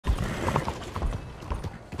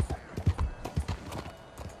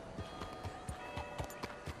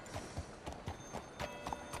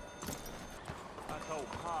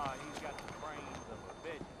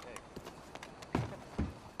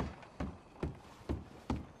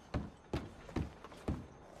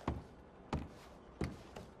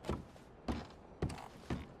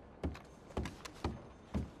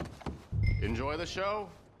enjoy the show?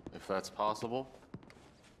 If that's possible.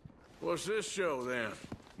 What's this show, then?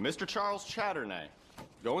 Mr. Charles Chatternet.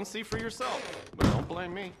 Go and see for yourself, but don't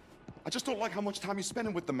blame me. I just don't like how much time you're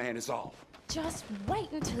spending with the man is all. Just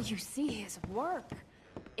wait until you see his work.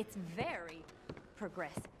 It's very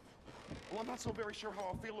progressive. Well, I'm not so very sure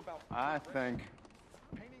how I feel about... I think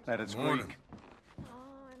that it's Morning. weak.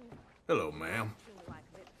 Hello, ma'am.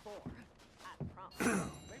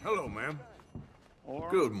 Hello, ma'am.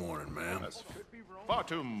 Good morning, ma'am. That's far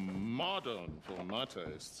too modern for my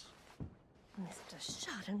tastes. Mr.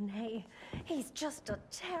 Chardonnay, he's just a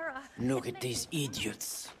terror. Look at these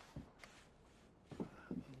idiots.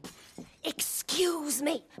 Excuse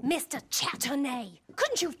me, Mr. Chardonnay.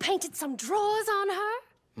 Couldn't you have painted some drawers on her?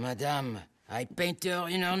 Madame, I paint her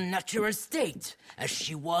in her natural state, as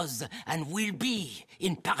she was and will be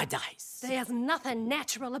in paradise. There's nothing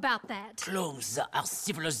natural about that. Clothes are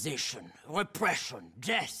civilization, repression,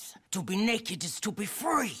 death. To be naked is to be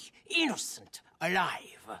free, innocent,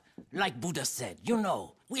 alive. Like Buddha said, you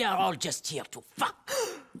know, we are all just here to fuck.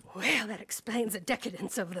 Well, that explains the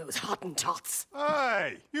decadence of those Hottentots.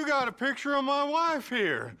 Hey, you got a picture of my wife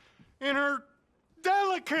here. In her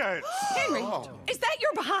delicates. Henry, is that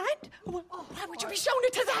your behind? Why would you be showing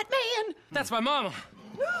it to that man? That's my mama.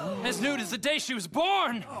 As nude as the day she was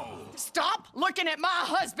born. Stop looking at my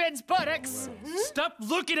husband's buttocks. Stop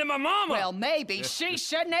looking at my mama. Well, maybe she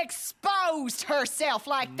shouldn't have exposed herself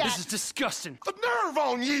like that. This is disgusting. The nerve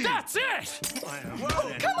on you! That's it!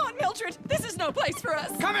 Oh, come on, Mildred. This is no place for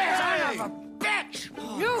us. Come here, son of a bitch!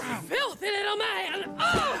 You filthy little man!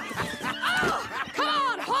 Oh! Come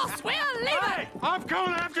on, horse, we'll leave Hey, I'm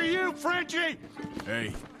coming after you, Frenchie!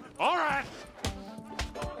 Hey, All right.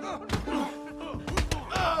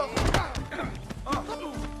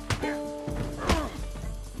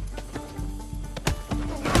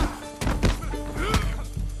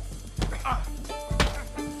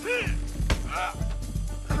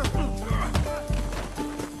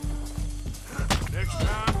 next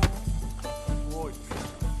time, avoid me.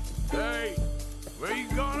 Hey, where you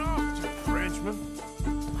going off to, Frenchman?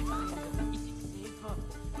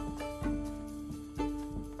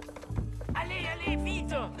 Allez, allez,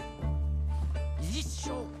 vite! This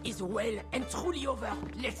show is well and truly over.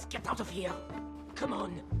 Let's get out of here. Come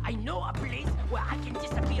on, I know a place where I can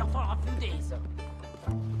disappear for a few days.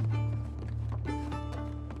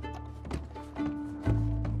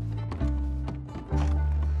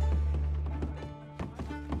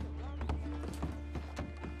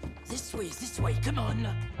 This way, come on.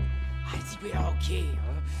 I think we are okay.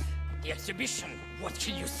 The exhibition, what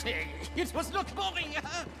can you say? It was not boring.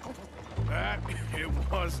 That it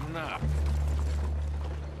was not.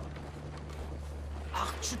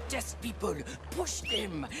 Art should test people. Push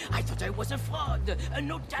them. I thought I was a fraud, a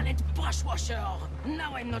no-talent brushwasher.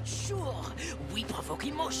 Now I'm not sure. We provoke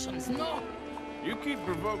emotions, no? You keep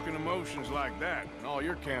provoking emotions like that, and all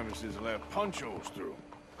your canvases will have punch holes through.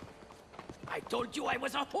 I told you I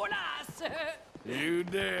was a whole ass. You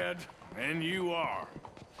did, and you are.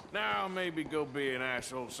 Now maybe go be an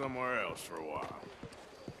asshole somewhere else for a while.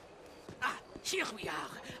 Ah, here we are.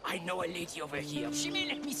 I know a lady over here. She may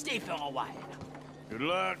let me stay for a while. Good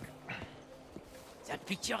luck. That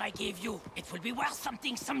picture I gave you, it will be worth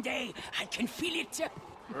something someday. I can feel it.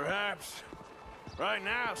 Perhaps. Right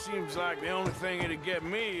now, seems like the only thing it'd get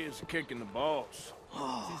me is kicking the balls.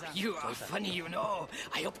 Oh, you are funny, you know.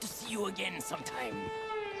 I hope to see you again sometime.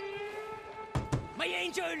 My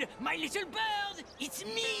angel, my little bird, it's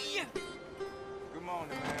me! Good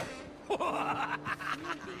morning, man. You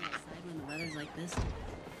like being outside when the weather's like this?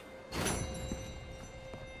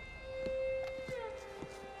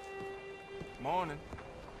 Morning.